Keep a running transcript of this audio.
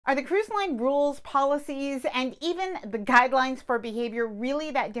Are the cruise line rules, policies, and even the guidelines for behavior really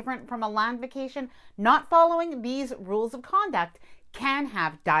that different from a land vacation? Not following these rules of conduct can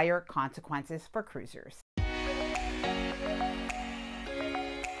have dire consequences for cruisers.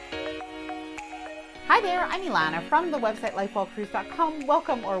 Hi there, I'm Ilana from the website lifewellcruise.com.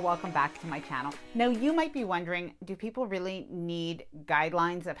 Welcome back to my channel. Now you might be wondering, do people really need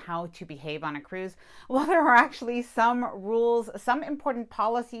guidelines of how to behave on a cruise? Well, there are actually some rules, some important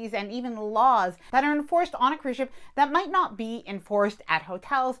policies, and even laws that are enforced on a cruise ship that might not be enforced at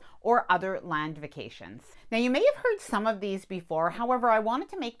hotels or other land vacations. Now you may have heard some of these before. However, I wanted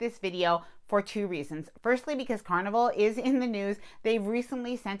to make this video for two reasons. Firstly, because Carnival is in the news. They've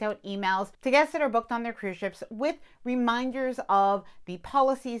recently sent out emails to guests that are booked on their cruise ships with reminders of the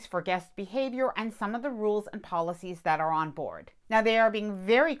policies for guest behavior and some of the rules and policies that are on board. Now, they are being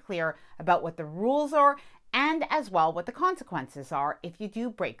very clear about what the rules are and as well what the consequences are if you do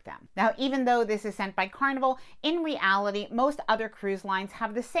break them. Now, even though this is sent by Carnival, in reality, most other cruise lines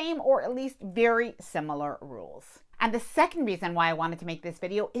have the same or at least very similar rules. And the second reason why I wanted to make this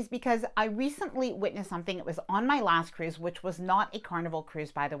video is because I recently witnessed something that was on my last cruise, which was not a Carnival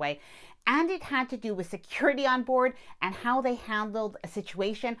cruise, by the way, and it had to do with security on board and how they handled a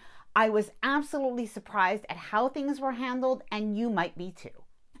situation. I was absolutely surprised at how things were handled, and you might be too.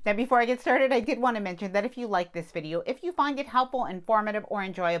 Now, before I get started, I did want to mention that if you like this video, if you find it helpful, informative, or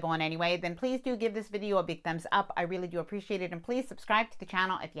enjoyable in any way, then please do give this video a big thumbs up. I really do appreciate it, and please subscribe to the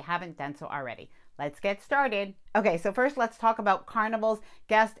channel if you haven't done so already. Let's get started. Okay, so first let's talk about Carnival's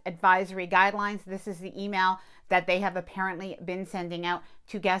guest advisory guidelines. This is the email that they have apparently been sending out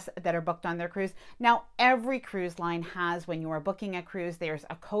to guests that are booked on their cruise. Now, every cruise line has, when you are booking a cruise, there's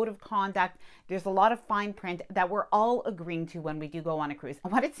a code of conduct. There's a lot of fine print that we're all agreeing to when we do go on a cruise.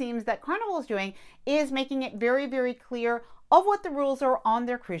 What it seems that Carnival is doing is making it very, very clear of what the rules are on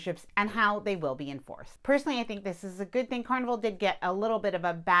their cruise ships and how they will be enforced. Personally, I think this is a good thing. Carnival did get a little bit of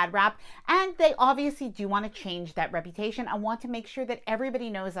a bad rap, and they obviously do want to change that reputation. I want to make sure that everybody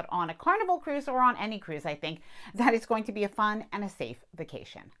knows that on a Carnival cruise, or on any cruise, I think, that it's going to be a fun and a safe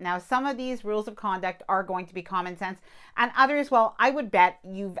vacation. Now, some of these rules of conduct are going to be common sense, and others, well, I would bet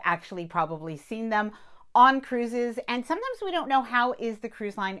you've actually probably seen them on cruises, and sometimes we don't know how is the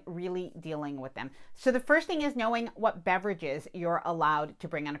cruise line really dealing with them. So the first thing is knowing what beverages you're allowed to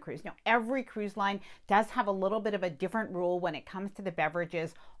bring on a cruise. Now, every cruise line does have a little bit of a different rule when it comes to the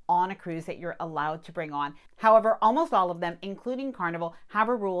beverages on a cruise that you're allowed to bring on. However, almost all of them, including Carnival, have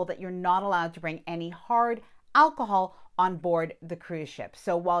a rule that you're not allowed to bring any hard alcohol on board the cruise ship.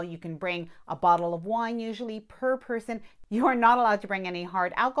 So while you can bring a bottle of wine usually per person, you are not allowed to bring any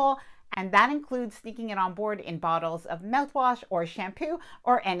hard alcohol. And that includes sneaking it on board in bottles of mouthwash or shampoo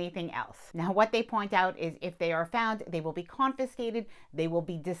or anything else. Now, what they point out is if they are found, they will be confiscated, they will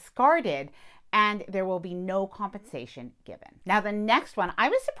be discarded, and there will be no compensation given. Now, the next one, I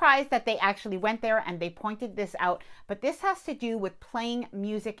was surprised that they actually went there and they pointed this out, but this has to do with playing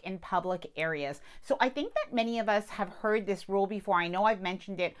music in public areas. So I think that many of us have heard this rule before. I know I've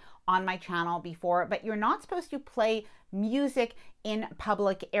mentioned it on my channel before, but you're not supposed to play music in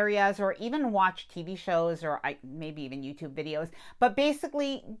public areas or even watch TV shows or maybe even YouTube videos. But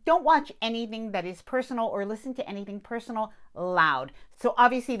basically, don't watch anything that is personal or listen to anything personal loud. So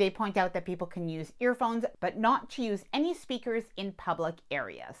obviously they point out that people can use earphones, but not to use any speakers in public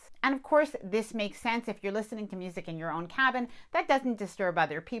areas. And of course, this makes sense if you're listening to music in your own cabin. That doesn't disturb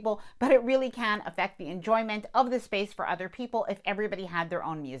other people, but it really can affect the enjoyment of the space for other people if everybody had their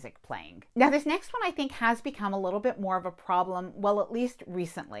own music playing. Now, this next one I think has become a little bit more of a problem, well, at least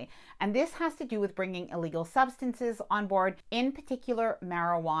recently. And this has to do with bringing illegal substances on board, in particular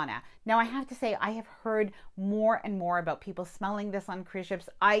marijuana. Now, I have to say, I have heard more and more about people smelling this on cruise ships.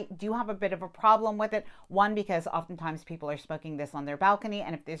 I do have a bit of a problem with it. One, because oftentimes people are smoking this on their balcony,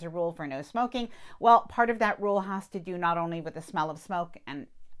 and if there's a rule for no smoking, well, part of that rule has to do not only with the smell of smoke and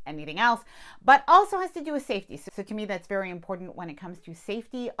anything else, but also has to do with safety. So to me, that's very important when it comes to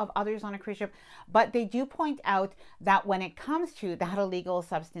safety of others on a cruise ship. But they do point out that when it comes to that illegal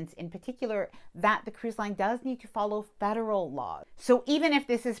substance in particular, that the cruise line does need to follow federal laws. So even if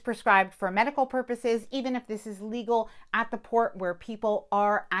this is prescribed for medical purposes, even if this is legal at the port where people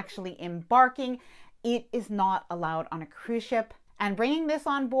are actually embarking, it is not allowed on a cruise ship. And bringing this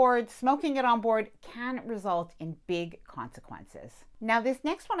on board, smoking it on board, can result in big consequences. Now, this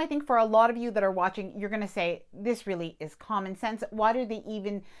next one, I think for a lot of you that are watching, you're going to say, this really is common sense. Why do they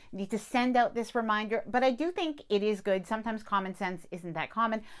even need to send out this reminder? But I do think it is good. Sometimes common sense isn't that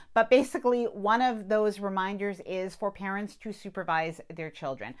common. But basically, one of those reminders is for parents to supervise their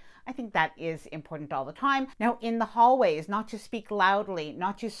children. I think that is important all the time. Now, in the hallways, not to speak loudly,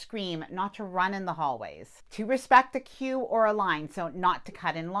 not to scream, not to run in the hallways, to respect a queue or a line, so not to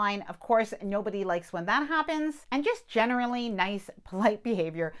cut in line. Of course, nobody likes when that happens, and just generally nice, polite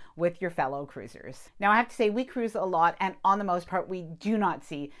behavior with your fellow cruisers. Now, I have to say, we cruise a lot, and on the most part, we do not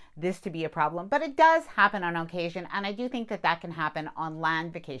see this to be a problem, but it does happen on occasion, and I do think that that can happen on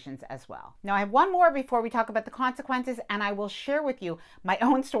land vacations as well. Now, I have one more before we talk about the consequences, and I will share with you my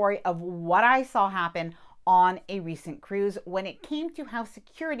own story of what I saw happen on a recent cruise when it came to how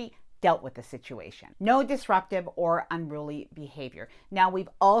security dealt with the situation. No disruptive or unruly behavior. Now, we've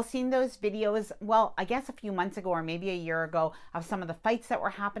all seen those videos, well, I guess a few months ago or maybe a year ago, of some of the fights that were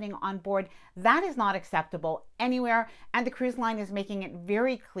happening on board. That is not acceptable anywhere, and the cruise line is making it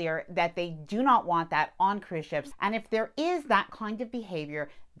very clear that they do not want that on cruise ships. And if there is that kind of behavior,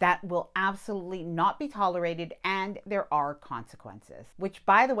 that will absolutely not be tolerated, and there are consequences, which,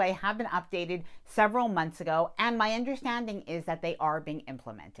 by the way, have been updated several months ago, and my understanding is that they are being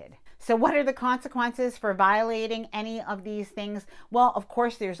implemented. So what are the consequences for violating any of these things? Well, of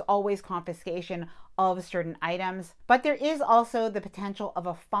course, there's always confiscation of certain items, but there is also the potential of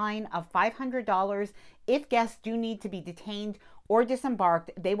a fine of $500 if guests do need to be detained or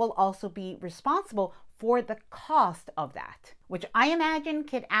disembarked. They will also be responsible for the cost of that, which I imagine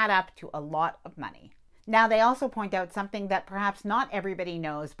could add up to a lot of money. Now, they also point out something that perhaps not everybody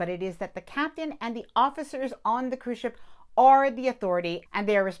knows, but it is that the captain and the officers on the cruise ship are the authority, and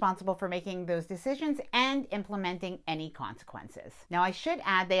they are responsible for making those decisions and implementing any consequences. Now, I should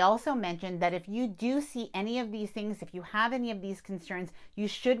add, they also mentioned that if you do see any of these things, if you have any of these concerns, you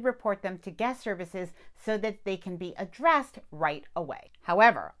should report them to guest services so that they can be addressed right away.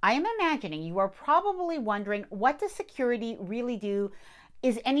 However, I am imagining you are probably wondering, what does security really do?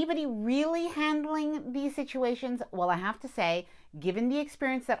 Is anybody really handling these situations? Well, I have to say, given the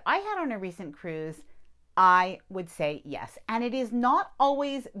experience that I had on a recent cruise, I would say yes. And it is not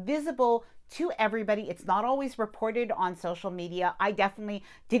always visible to everybody. It's not always reported on social media. I definitely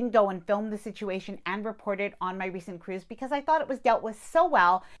didn't go and film the situation and report it on my recent cruise because I thought it was dealt with so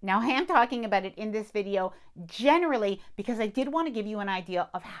well. Now, I am talking about it in this video generally because I did want to give you an idea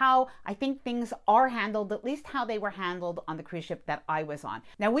of how I think things are handled, at least how they were handled on the cruise ship that I was on.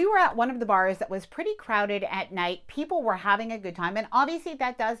 Now, we were at one of the bars that was pretty crowded at night. People were having a good time, and obviously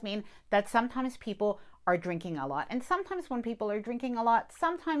that does mean that sometimes people are drinking a lot. And sometimes when people are drinking a lot,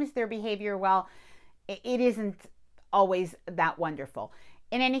 sometimes their behavior, well, it isn't always that wonderful.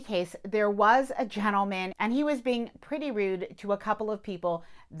 In any case, there was a gentleman, and he was being pretty rude to a couple of people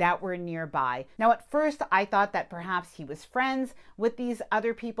that were nearby. Now, at first, I thought that perhaps he was friends with these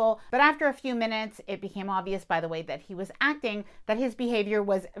other people, but after a few minutes, it became obvious by the way that he was acting that his behavior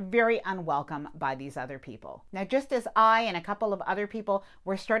was very unwelcome by these other people. Now, just as I and a couple of other people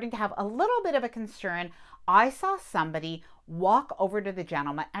were starting to have a little bit of a concern, I saw somebody walk over to the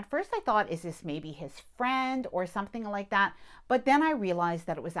gentleman. At first I thought, is this maybe his friend or something like that? But then I realized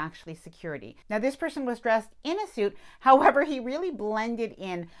that it was actually security. Now, this person was dressed in a suit. However, he really blended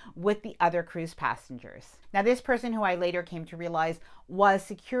in with the other cruise passengers. Now, this person, who I later came to realize was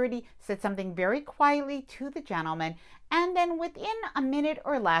security, said something very quietly to the gentleman, and then within a minute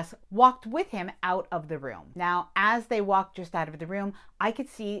or less walked with him out of the room. Now, as they walked just out of the room, I could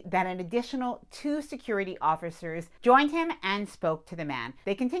see that an additional 2 security officers joined him and spoke to the man.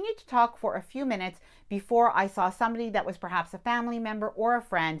 They continued to talk for a few minutes before I saw somebody that was perhaps a family member or a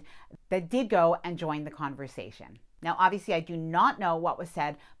friend that did go and join the conversation. Now, obviously, I do not know what was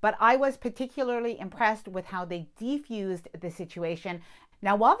said, but I was particularly impressed with how they defused the situation.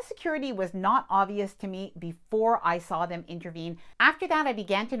 Now, while the security was not obvious to me before I saw them intervene, after that I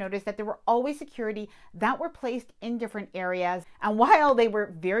began to notice that there were always security that were placed in different areas. And while they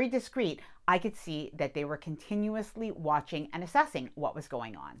were very discreet, I could see that they were continuously watching and assessing what was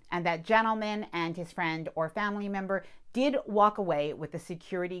going on. And that gentleman and his friend or family member did walk away with the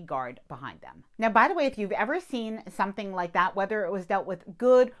security guard behind them. Now, by the way, if you've ever seen something like that, whether it was dealt with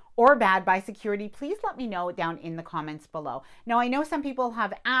good or bad by security, please let me know down in the comments below. Now, I know some people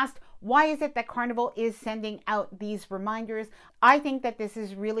have asked, why is it that Carnival is sending out these reminders? I think that this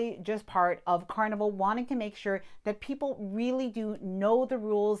is really just part of Carnival wanting to make sure that people really do know the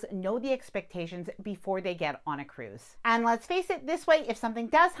rules, know the expectations before they get on a cruise. And let's face it, this way, if something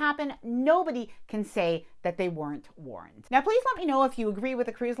does happen, nobody can say that they weren't warned. Now, please let me know if you agree with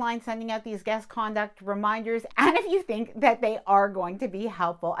the cruise line sending out these guest conduct reminders and if you think that they are going to be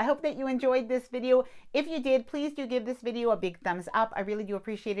helpful. I hope that you enjoyed this video. If you did, please do give this video a big thumbs up. I really do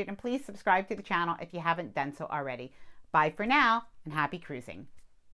appreciate it. And please subscribe to the channel if you haven't done so already. Bye for now and happy cruising.